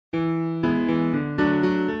Tell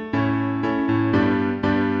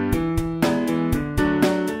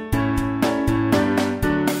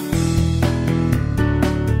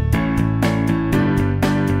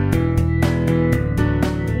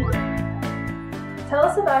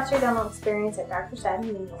us about your dental experience at Dr.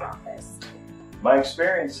 Sadineni's office. My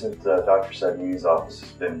experience at Dr. Sadineni's office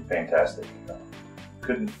has been fantastic.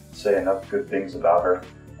 Couldn't say enough good things about her.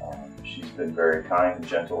 She's been very kind and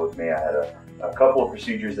gentle with me. I had a couple of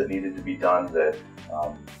procedures that needed to be done that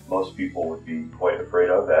most people would be quite afraid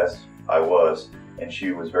of, as I was, and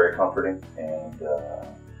she was very comforting, and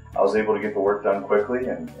I was able to get the work done quickly,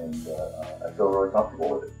 and I feel really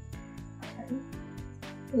comfortable with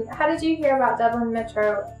it. How did you hear about Dublin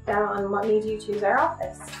Metro Dental and what made you choose our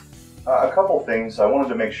office? A couple things. I wanted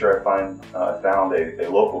to make sure I found a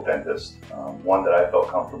local dentist, one that I felt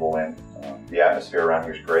comfortable in. The atmosphere around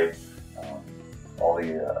here is great. All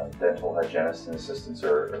the dental hygienists and assistants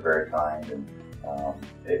are very kind, and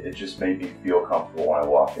it just made me feel comfortable when I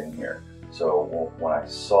walked in here. So when I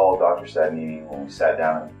saw Dr. Sadineni, when we sat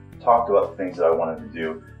down and talked about the things that I wanted to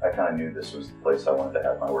do, I kind of knew this was the place I wanted to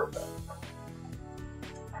have my work done.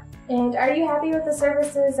 And are you happy with the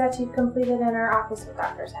services that you've completed in our office with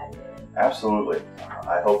Dr. Sadineni? Absolutely.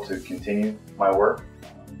 I hope to continue my work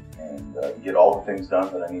and get all the things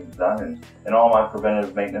done that I need done, and all my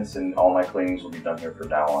preventative maintenance and all my cleanings will be done here from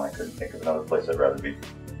now on. I couldn't think of another place I'd rather be.